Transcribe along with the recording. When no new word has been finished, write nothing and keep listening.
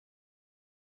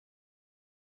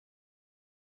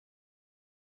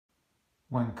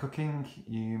When cooking,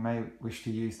 you may wish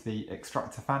to use the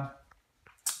extractor fan.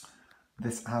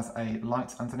 This has a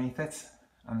light underneath it,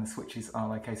 and the switches are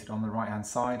located on the right hand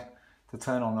side. To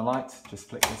turn on the light, just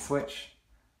flick the switch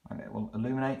and it will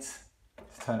illuminate.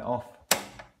 To turn it off,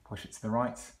 push it to the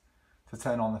right. To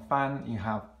turn on the fan, you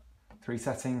have 3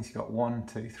 settings. You've got 1,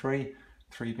 2, 3,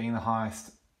 3 being the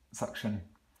highest suction.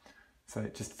 So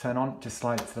just to turn on, just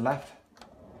slide it to the left.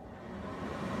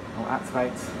 It will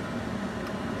activate.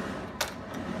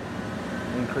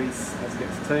 Increase as it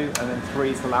gets to 2, and then 3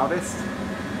 is the loudest.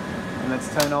 And then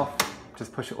to turn off,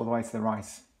 just push it all the way to the right.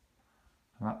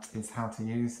 And that is how to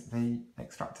use the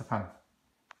extractor fan.